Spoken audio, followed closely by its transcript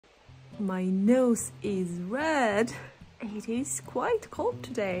My nose is red. It is quite cold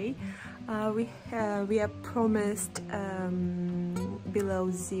today. We are promised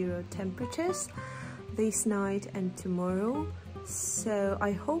below zero temperatures this night and tomorrow. So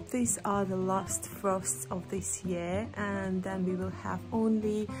I hope these are the last frosts of this year, and then we will have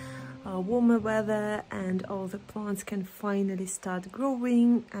only warmer weather and all the plants can finally start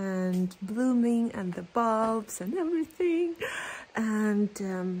growing and blooming, and the bulbs and everything.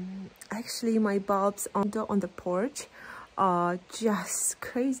 And actually my bulbs on the porch are just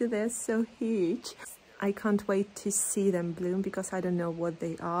crazy. They're so huge. I can't wait to see them bloom because I don't know what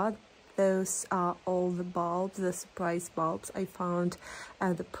they are. Those are all the bulbs, the surprise bulbs I found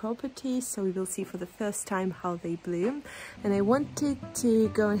at the property, so we will see for the first time how they bloom. And I wanted to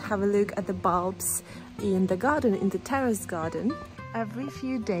go and have a look at the bulbs in the garden, in the terrace garden. Every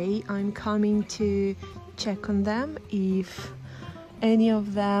few days I'm coming to check on them if any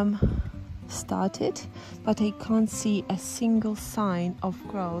of them started, but I can't see a single sign of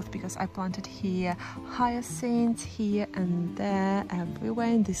growth because I planted here hyacinths here and there, everywhere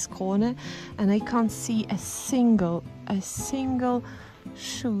in this corner, and I can't see a single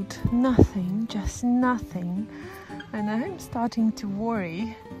shoot. Nothing, just nothing. And I'm starting to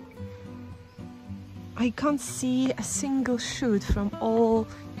worry. I can't see a single shoot from all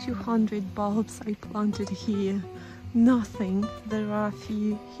 200 bulbs I planted here. Nothing. There are a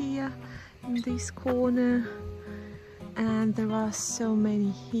few here in this corner, and there are so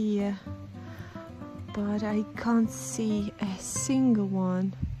many here, but I can't see a single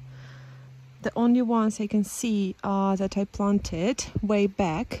one. The only ones I can see are that I planted way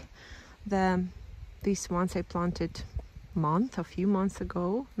back. These ones I planted a few months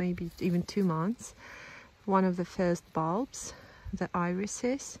ago, maybe even 2 months. One of the first bulbs, the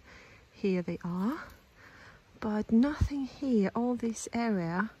irises, here they are, but nothing here. All this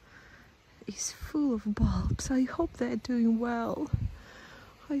area is full of bulbs. I hope they're doing well.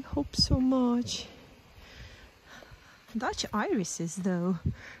 I hope so much. Dutch irises though,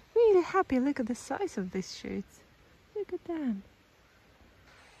 really happy. Look at the size of these shoots. Look at them.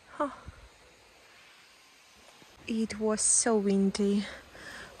 Huh. It was so windy.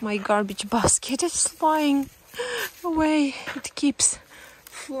 My garbage basket is flying away. It keeps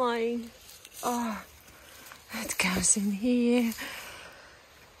flying. Oh, it goes in here.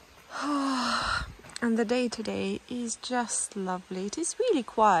 And the day today is just lovely. It is really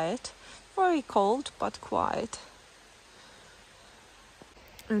quiet, very cold but quiet.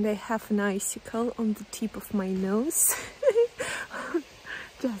 And I have an icicle on the tip of my nose.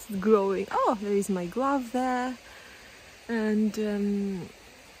 Just growing. Oh, there is my glove there. And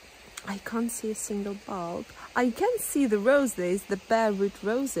I can't see a single bulb. I can see the roses, the bare root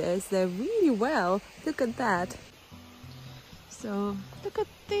roses. They're really well. Look at that. So look at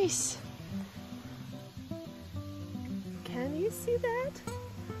this. Can you see that?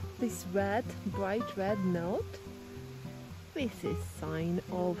 This red, bright red note? This is sign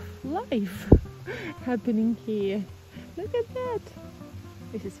of life happening here. Look at that.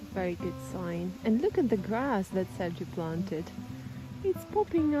 This is a very good sign. And look at the grass that Sergio planted. It's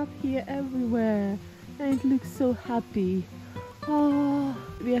popping up here everywhere and it looks so happy. Oh,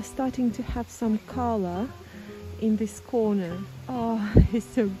 we are starting to have some color in this corner. Oh, it's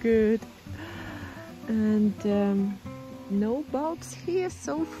so good. And no bulbs here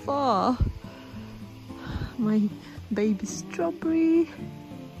so far. My baby strawberry.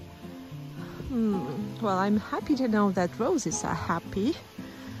 Well, I'm happy to know that roses are happy.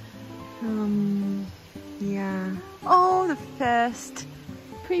 Yeah. Oh, the first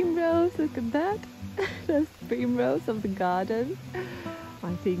primrose, look at that. The primrose of the garden.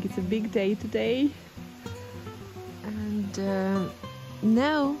 I think it's a big day today. And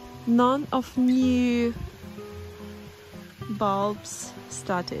no, none of new bulbs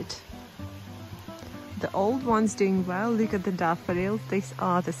started. The old ones doing well. Look at the daffodils. These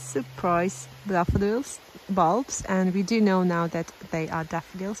are the surprise daffodils bulbs, and we do know now that they are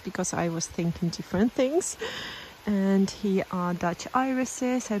daffodils because I was thinking different things. And here are Dutch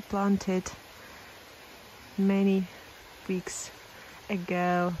irises I planted many weeks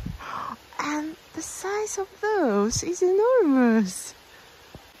ago, and the size of those is enormous.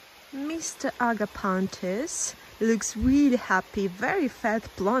 Mr. Agapanthus looks really happy, very fat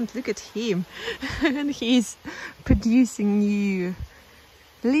plant. Look at him. And he's producing new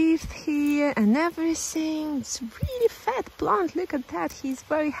leaves here and everything. It's really fat plant. Look at that. He's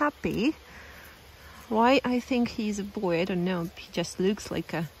very happy. Why I think he's a boy, I don't know. He just looks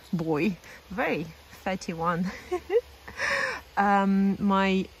like a boy. Very fatty one.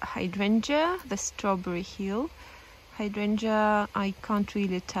 My hydrangea, the strawberry hill hydrangea, I can't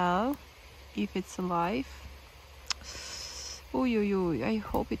really tell if it's alive. Oh, I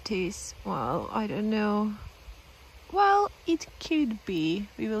hope it is. Well, I don't know. Well, it could be.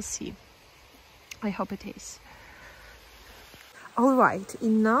 We will see. I hope it is. Alright,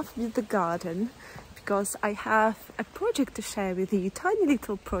 enough with the garden, because I have a project to share with you, tiny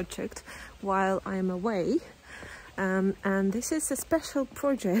little project while I'm away. And this is a special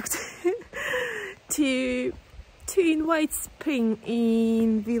project to invite spring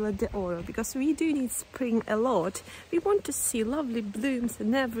in Villa de Oro, because we do need spring a lot. We want to see lovely blooms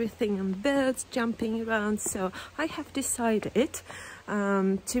and everything, and birds jumping around. So I have decided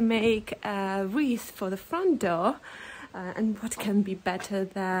to make a wreath for the front door. And what can be better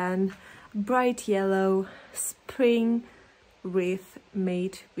than bright yellow spring wreath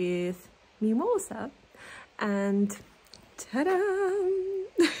made with mimosa? And ta-da!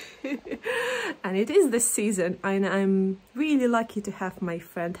 And it is the season, and I'm really lucky to have my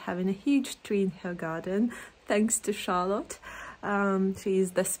friend having a huge tree in her garden, thanks to Charlotte. She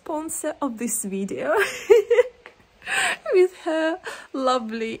is the sponsor of this video with her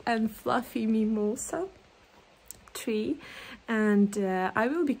lovely and fluffy mimosa tree. And I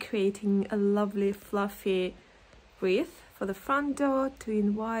will be creating a lovely fluffy wreath for the front door to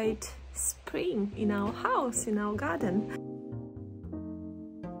invite spring in our house, in our garden.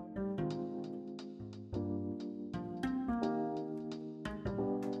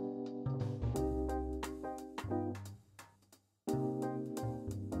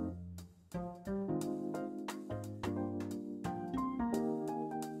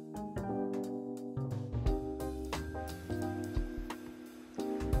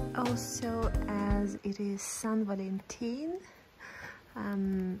 Also, as it is San Valentin,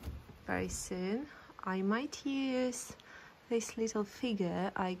 very soon, I might use this little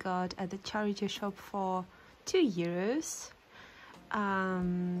figure I got at the charity shop for €2.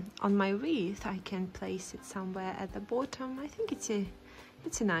 On my wreath, I can place it somewhere at the bottom. I think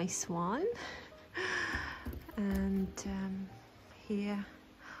it's a nice one. And here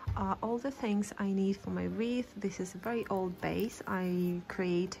are all the things I need for my wreath. This is a very old base I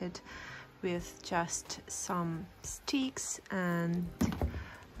created with just some sticks and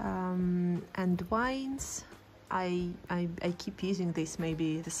vines. I keep using this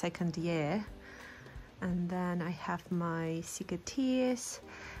maybe the second year. And then I have my cicatrices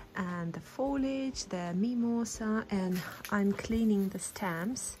and the foliage, the mimosa, and I'm cleaning the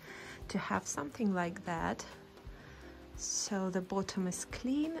stems to have something like that. So the bottom is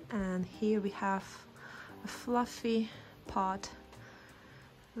clean, and here we have a fluffy part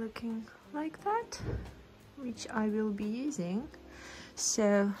looking like that, which I will be using.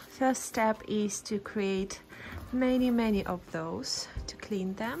 So first step is to create many of those, to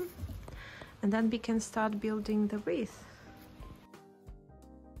clean them, and then we can start building the wreath.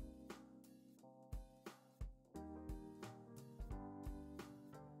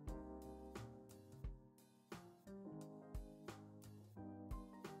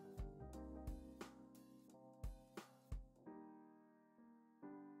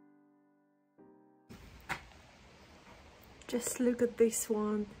 Just look at this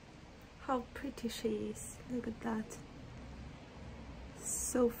one, how pretty she is. Look at that,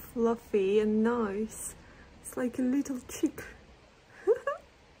 so fluffy and nice. It's like a little chick.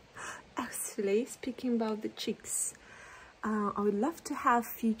 Actually, speaking about the chicks, I would love to have a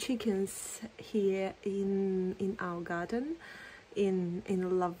few chickens here in our garden, in a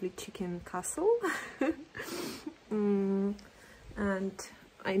lovely chicken castle. And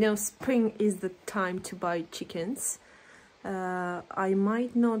I know spring is the time to buy chickens. I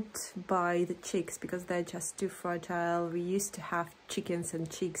might not buy the chicks because they're just too fragile. We used to have chickens and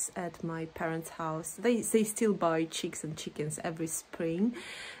chicks at my parents' house. They still buy chicks and chickens every spring,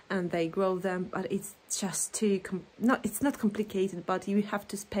 and they grow them, but it's just too it's not complicated, but you have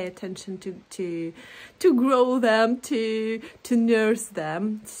to pay attention to grow them, to nurse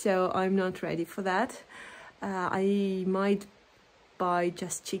them. So I'm not ready for that. I might buy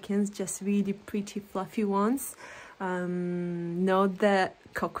just chickens, just really pretty fluffy ones. Not the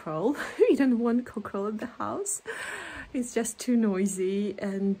cockerel. We don't want cockerel in the house. It's just too noisy,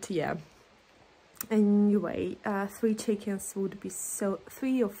 and yeah. Anyway, 3 chickens would be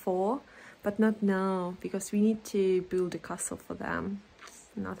 3 or 4, but not now, because we need to build a castle for them. It's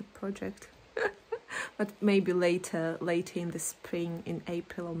another project. But maybe later in the spring, in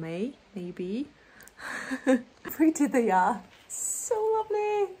April or May, maybe. Pretty they are. So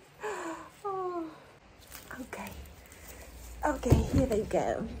lovely. Oh. Okay, here they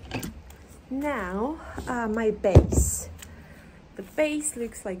go. Now, my base. The base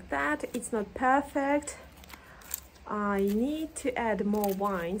looks like that. It's not perfect. I need to add more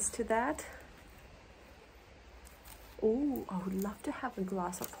wines to that. Oh, I would love to have a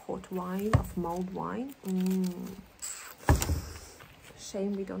glass of hot wine, of mulled wine.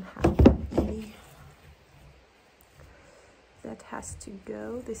 Shame we don't have any. That has to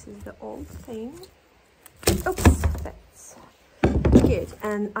go. This is the old thing. Oops, that's good.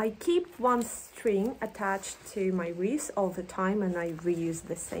 And I keep one string attached to my wreath all the time, and I reuse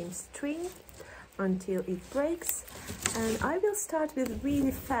the same string until it breaks. And I will start with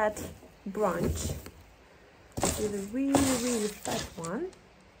really fat branch, with a really fat one,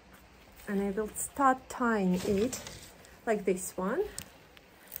 and I will start tying it like this one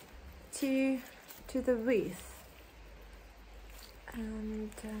to the wreath, and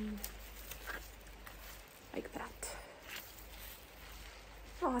like that.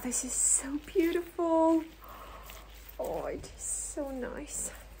 Oh, this is so beautiful. Oh, it is so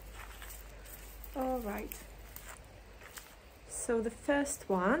nice. All right, so the first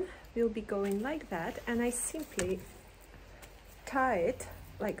one will be going like that, and I simply tie it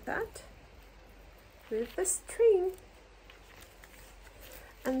like that with the string,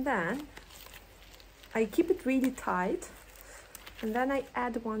 and then I keep it really tight, and then I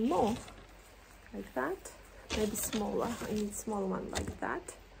add one more like that, maybe smaller. I need smaller one like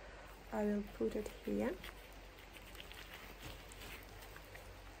that. I will put it here.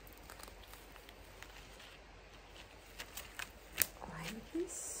 Like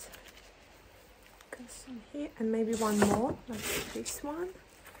this. Goes in here, and maybe one more like this one.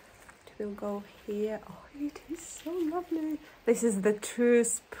 It will go here. Oh, it is so lovely. This is the true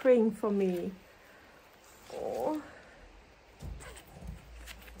spring for me. Oh,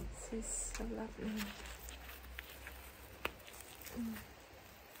 this is so lovely.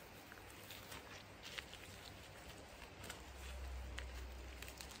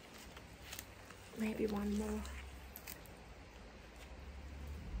 Maybe one more.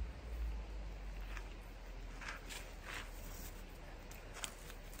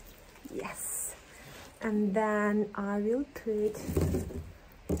 Yes. And then I will put,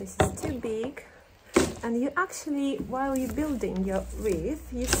 this is too big, and you actually, while you're building your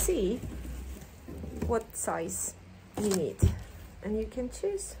wreath, you see what size you need, and you can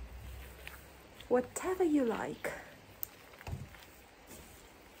choose whatever you like.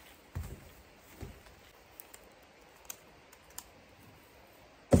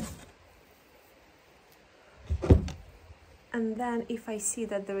 And then if I see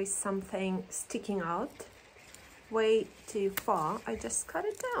that there is something sticking out way too far, I just cut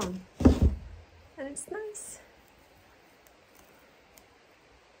it down, and it's nice.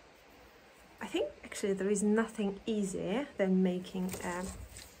 I think actually there is nothing easier than making a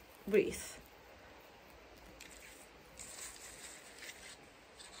wreath.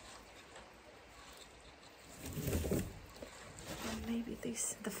 And maybe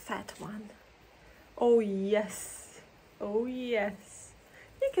this, the fat one. Oh yes. Oh yes,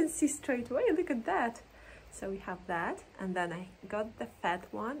 you can see straight away, look at that. So we have that, and then I got the fat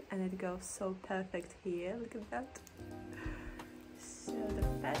one, and it goes so perfect here, look at that. So the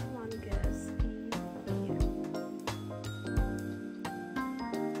fat one goes in here.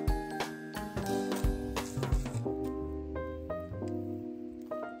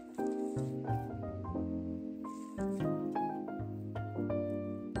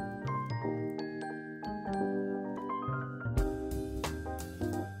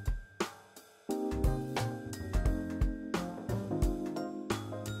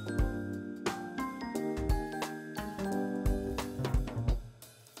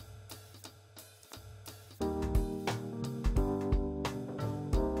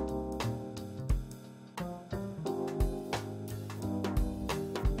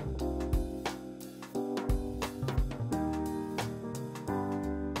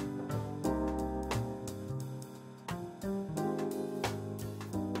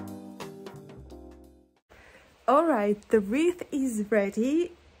 All right, the wreath is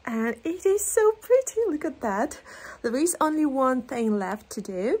ready, and it is so pretty. Look at that. There is only one thing left to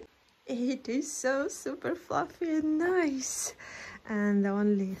do. It is so super fluffy and nice. And the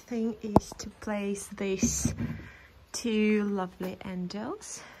only thing is to place these two lovely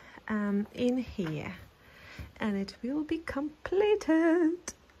angels in here, and it will be completed.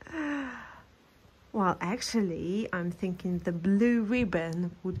 Well, actually, I'm thinking the blue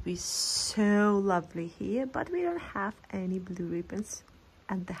ribbon would be so lovely here, but we don't have any blue ribbons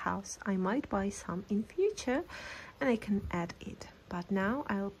at the house. I might buy some in future, and I can add it. But now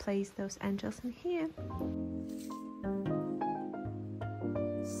I'll place those angels in here.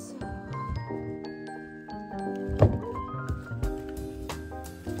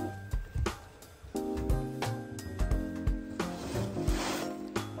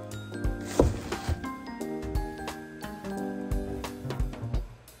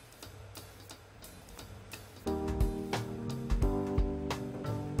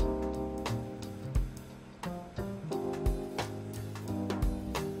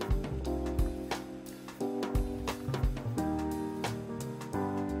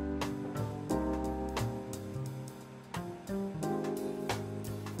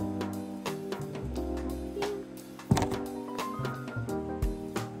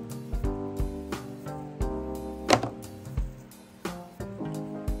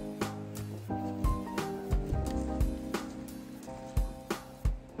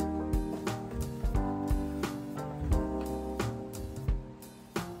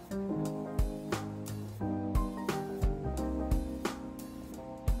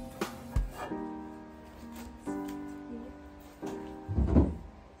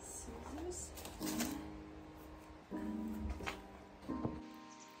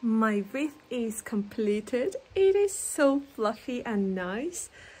 My wreath is completed. It is so fluffy and nice,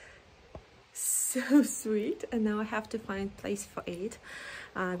 so sweet, and now I have to find a place for it.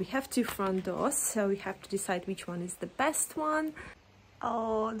 We have 2 front doors, so we have to decide which one is the best one.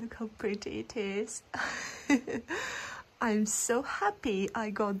 Oh, look how pretty it is. I'm so happy I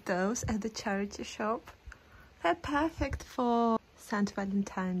got those at the charity shop. They're perfect for St.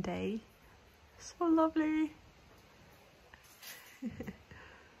 Valentine's Day. So lovely.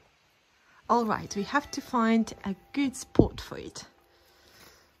 All right, we have to find a good spot for it.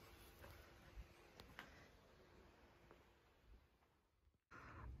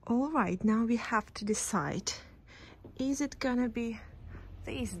 All right, now we have to decide. Is it gonna be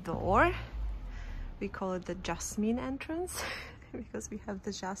this door? We call it the jasmine entrance because we have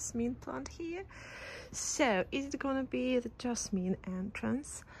the jasmine plant here. So is it gonna be the jasmine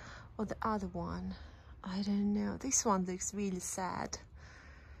entrance or the other one? I don't know. This one looks really sad.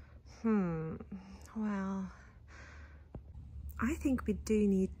 Well, I think we do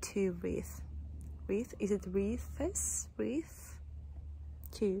need 2 wreaths. Wreath? Is it wreaths? Wreath?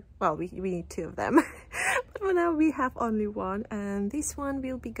 2. Well, we need 2 of them. But for now we have only 1, and this one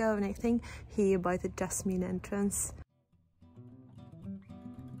will be going, I think, here by the jasmine entrance.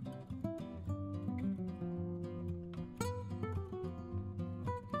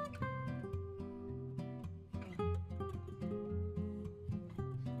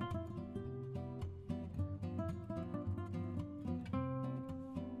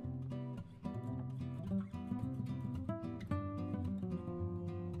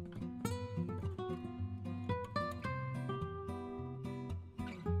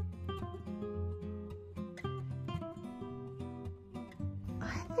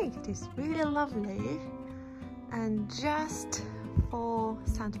 I think it is really lovely, and just for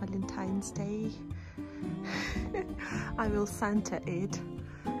St. Valentine's Day I will center it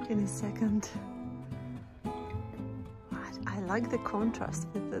in a second. But I like the contrast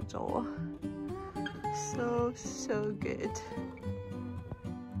with the door. So good.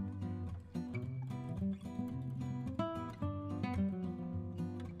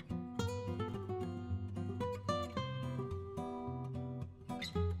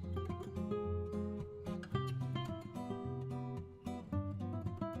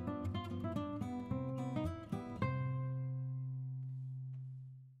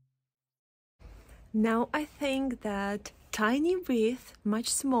 Now I think that tiny wreath, much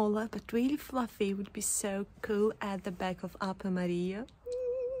smaller but really fluffy, would be so cool at the back of Upper Maria.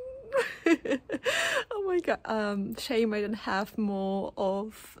 Oh my god, shame I don't have more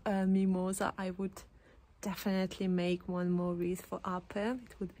of mimosa. I would definitely make one more wreath for Upper.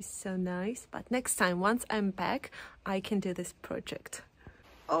 It would be so nice. But next time, once I'm back, I can do this project.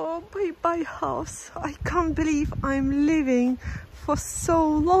 Oh, bye-bye house. I can't believe I'm living for so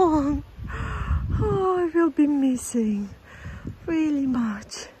long. Oh, I will be missing really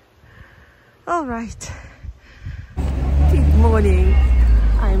much. All right. Good morning.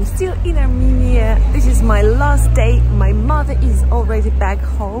 I'm still in Armenia. This is my last day. My mother is already back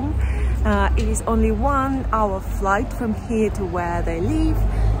home. It is only 1 hour flight from here to where they live.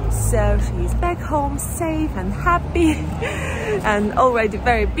 So she's back home safe and happy and already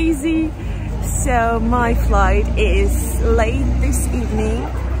very busy. So my flight is late this evening.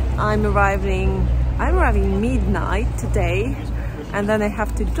 I'm arriving midnight today, and then I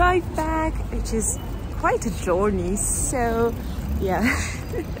have to drive back, which is quite a journey. So yeah.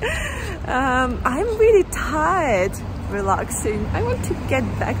 I'm really tired, relaxing. I want to get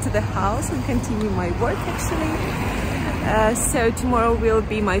back to the house and continue my work actually. So tomorrow will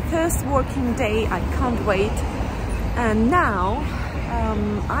be my first working day. I can't wait. And now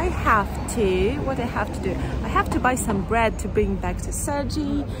I have to buy some bread to bring back to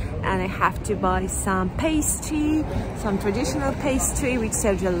Sergi, and I have to buy some pastry, some traditional pastry which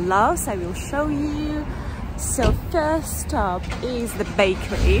Sergi loves. I will show you. So first stop is the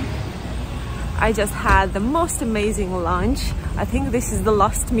bakery. I just had the most amazing lunch. I think this is the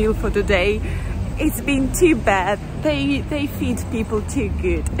last meal for today. It's been too bad. They feed people too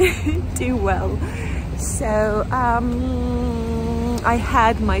good, too well. So I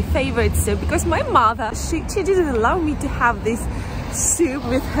had my favorite soup because my mother, she didn't allow me to have this soup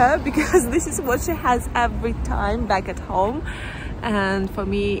with her because this is what she has every time back at home. And for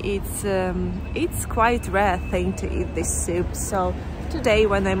me, it's quite rare thing to eat this soup. So today,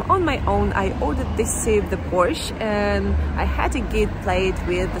 when I'm on my own, I ordered this soup, the borscht, and I had a good plate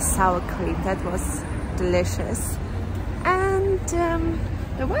with the sour cream. That was delicious. And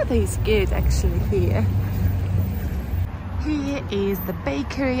the weather is good actually here. Here is the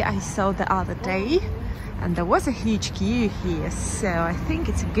bakery I saw the other day, and there was a huge queue here, so I think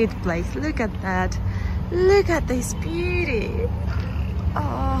it's a good place. Look at that. Look at this beauty.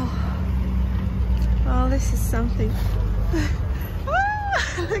 Oh, well, this is something.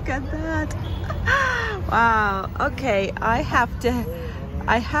 Look at that. Wow. Okay, I have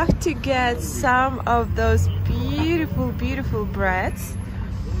to get some of those beautiful breads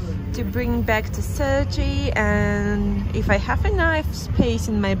to bring back to Sergi, and if I have enough space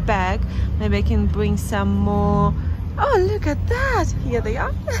in my bag, maybe I can bring some more. Oh, look at that. Here they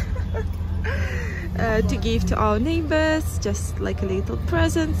are. To give to our neighbors, just like a little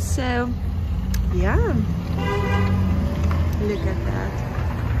present. So yeah, look at that.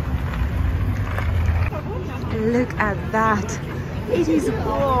 Look at that. It is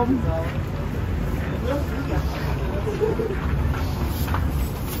warm.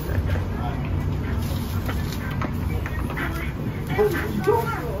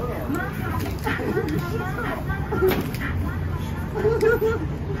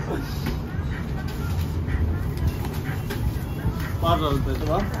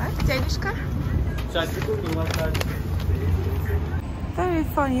 Very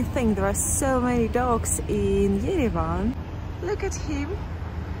funny thing, there are so many dogs in Yerevan. Look at him,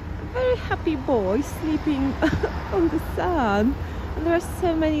 a very happy boy sleeping on the sun. And there are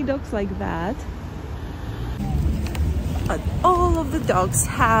so many dogs like that. All of the dogs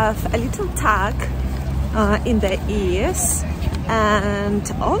have a little tag in their ears,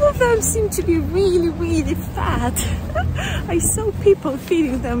 and all of them seem to be really fat. I saw people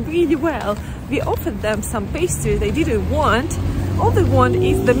feeding them really well. We offered them some pastry they didn't want. All they want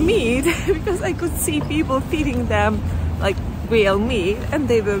is the meat, because I could see people feeding them like real meat, and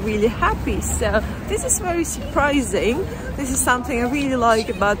they were really happy. So this is very surprising. This is something I really like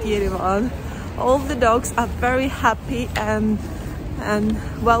about Yerevan. All the dogs are very happy and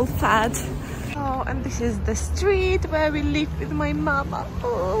well fed. Oh, and this is the street where we live with my mama.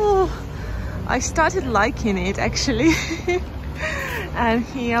 Oh, I started liking it actually. And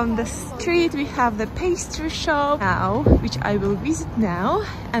here on the street we have the pastry shop now, which I will visit now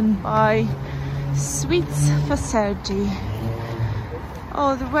and buy sweets for Sergi.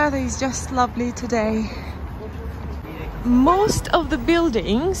 Oh, the weather is just lovely today. Most of the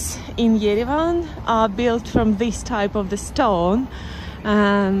buildings in Yerevan are built from this type of the stone,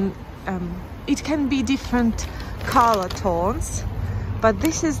 and it can be different color tones, but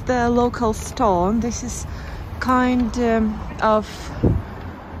this is the local stone. This is kind of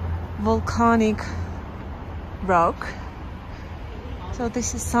volcanic rock, so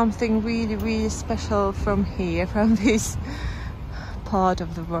this is something really special from here, from this part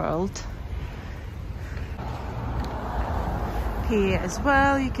of the world. Here as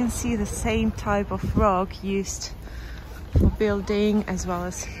well you can see the same type of rock used for building, as well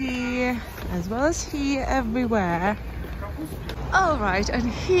as here, everywhere. All right, and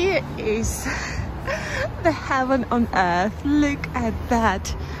here is the heaven on earth. Look at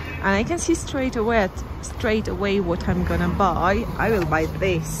that. And I can see straight away what I'm gonna buy. I will buy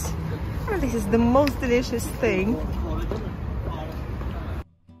this. And this is the most delicious thing.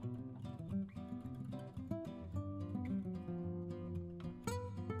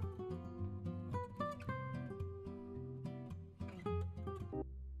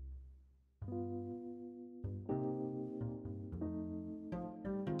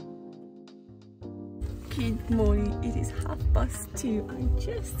 Good morning, it is 2:30. I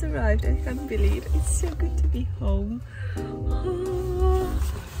just arrived. I can't believe it. It's so good to be home.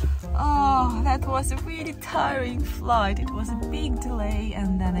 Oh, that was a really tiring flight. It was a big delay,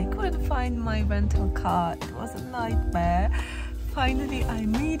 and then I couldn't find my rental car. It was a nightmare. Finally I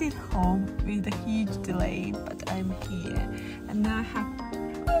made it home with a huge delay, but I'm here. And now I have...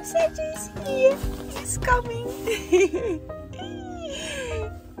 Oh, Sergi's here! He's coming!